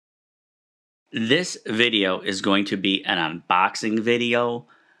This video is going to be an unboxing video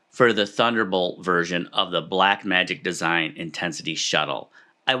for the Thunderbolt version of the Blackmagic Design Intensity Shuttle.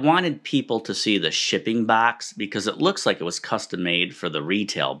 I wanted people to see the shipping box because it looks like it was custom made for the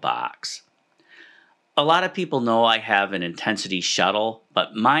retail box. A lot of people know I have an Intensity Shuttle,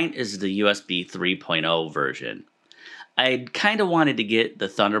 but mine is the USB 3.0 version. I kind of wanted to get the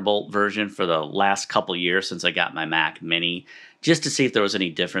Thunderbolt version for the last couple years since I got my Mac Mini, just to see if there was any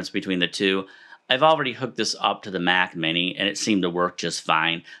difference between the two. I've already hooked this up to the Mac Mini and it seemed to work just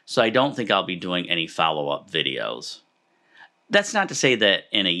fine, so I don't think I'll be doing any follow-up videos. That's not to say that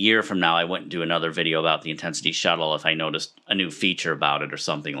in a year from now I wouldn't do another video about the Intensity Shuttle if I noticed a new feature about it or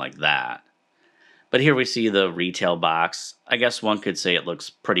something like that. But here we see the retail box. I guess one could say it looks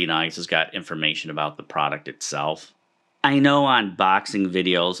pretty nice. It's got information about the product itself. I know unboxing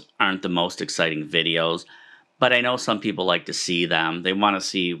videos aren't the most exciting videos, but I know some people like to see them. They want to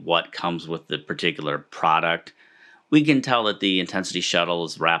see what comes with the particular product. We can tell that the Intensity Shuttle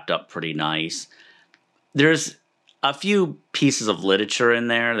is wrapped up pretty nice. There's a few pieces of literature in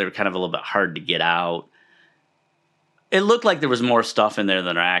there. They're kind of a little bit hard to get out. It looked like there was more stuff in there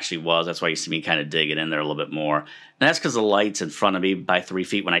than there actually was. That's why you see me kind of digging in there a little bit more. And that's because the light's in front of me by 3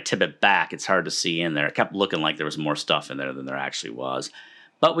 feet. When I tip it back, it's hard to see in there. It kept looking like there was more stuff in there than there actually was.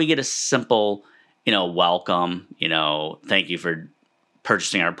 But we get a simple, welcome, thank you for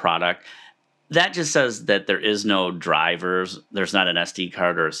purchasing our product. That just says that there is no drivers. There's not an SD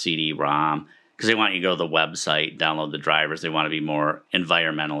card or a CD-ROM because they want you to go to the website, download the drivers. They want to be more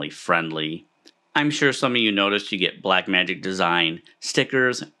environmentally friendly. I'm sure some of you noticed you get Blackmagic Design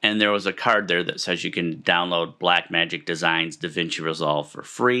stickers, and there was a card there that says you can download Blackmagic Design's DaVinci Resolve for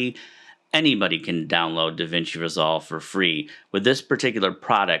free. Anybody can download DaVinci Resolve for free. With this particular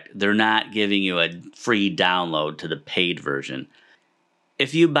product, they're not giving you a free download to the paid version.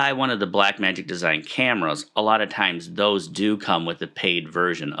 If you buy one of the Blackmagic Design cameras, a lot of times those do come with the paid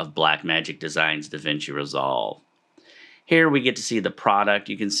version of Blackmagic Design's DaVinci Resolve. Here we get to see the product.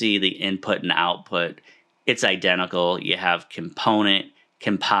 You can see the input and output. It's identical. You have component,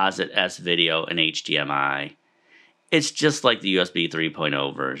 composite, S-video, and HDMI. It's just like the USB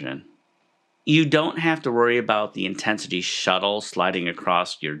 3.0 version. You don't have to worry about the Intensity Shuttle sliding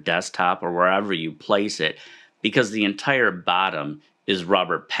across your desktop or wherever you place it because the entire bottom is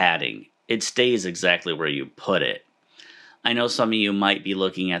rubber padding. It stays exactly where you put it. I know some of you might be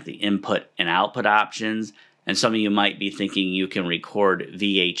looking at the input and output options, and some of you might be thinking you can record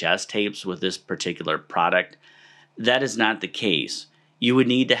VHS tapes with this particular product. That is not the case. You would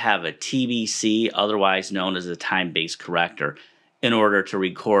need to have a TBC, otherwise known as a time-based corrector, in order to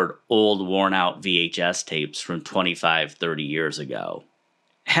record old worn-out VHS tapes from 25, 30 years ago.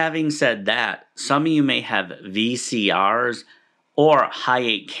 Having said that, some of you may have VCRs or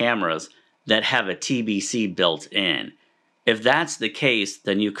Hi8 cameras that have a TBC built in. If that's the case,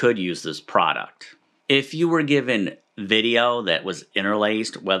 then you could use this product. If you were given video that was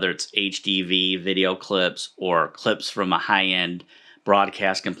interlaced, whether it's HDV video clips or clips from a high-end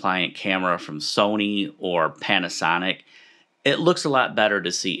broadcast compliant camera from Sony or Panasonic, it looks a lot better to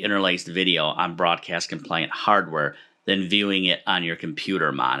see interlaced video on broadcast compliant hardware than viewing it on your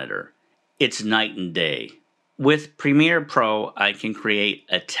computer monitor. It's night and day. With Premiere Pro, I can create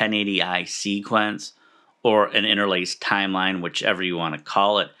a 1080i sequence or an interlaced timeline, whichever you want to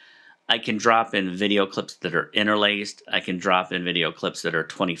call it. I can drop in video clips that are interlaced. I can drop in video clips that are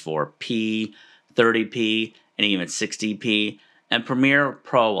 24p, 30p, and even 60p. And Premiere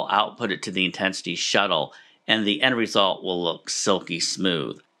Pro will output it to the Intensity Shuttle, and the end result will look silky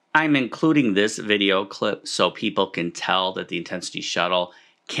smooth. I'm including this video clip so people can tell that the Intensity Shuttle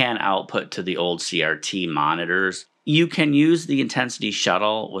can output to the old CRT monitors. You can use the Intensity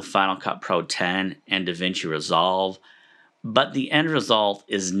Shuttle with Final Cut Pro 10 and DaVinci Resolve, but the end result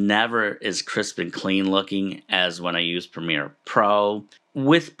is never as crisp and clean looking as when I use Premiere Pro.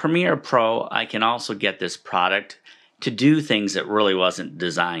 With Premiere Pro, I can also get this product to do things it really wasn't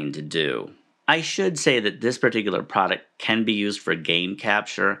designed to do. I should say that this particular product can be used for game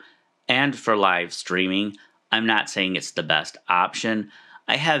capture and for live streaming. I'm not saying it's the best option.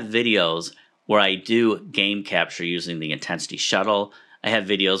 I have videos where I do game capture using the Intensity Shuttle. I have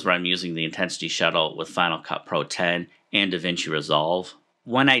videos where I'm using the Intensity Shuttle with Final Cut Pro 10 and DaVinci Resolve.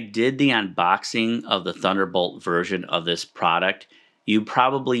 When I did the unboxing of the Thunderbolt version of this product, you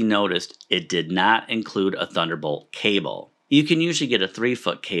probably noticed it did not include a Thunderbolt cable. You can usually get a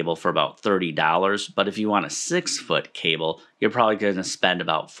 3-foot cable for about $30, but if you want a 6-foot cable, you're probably going to spend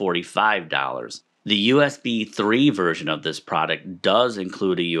about $45. The USB 3 version of this product does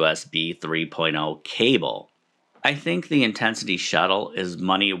include a USB 3.0 cable. I think the Intensity Shuttle is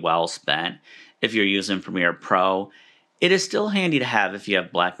money well spent if you're using Premiere Pro. It is still handy to have if you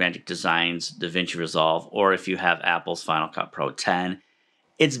have Blackmagic Design's DaVinci Resolve or if you have Apple's Final Cut Pro 10.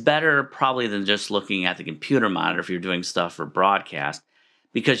 It's better probably than just looking at the computer monitor if you're doing stuff for broadcast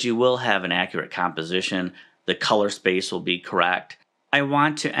because you will have an accurate composition, the color space will be correct. I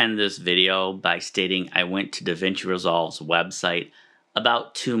want to end this video by stating I went to DaVinci Resolve's website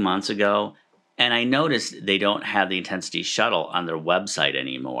about 2 months ago and I noticed they don't have the Intensity Shuttle on their website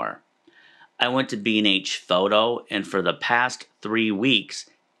anymore. I went to B&H Photo and for the past 3 weeks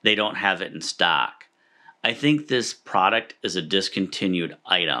they don't have it in stock. I think this product is a discontinued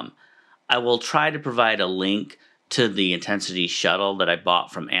item. I will try to provide a link to the Intensity Shuttle that I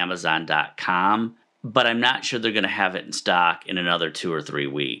bought from Amazon.com, but I'm not sure they're going to have it in stock in another 2 or 3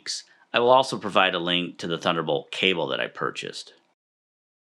 weeks. I will also provide a link to the Thunderbolt cable that I purchased.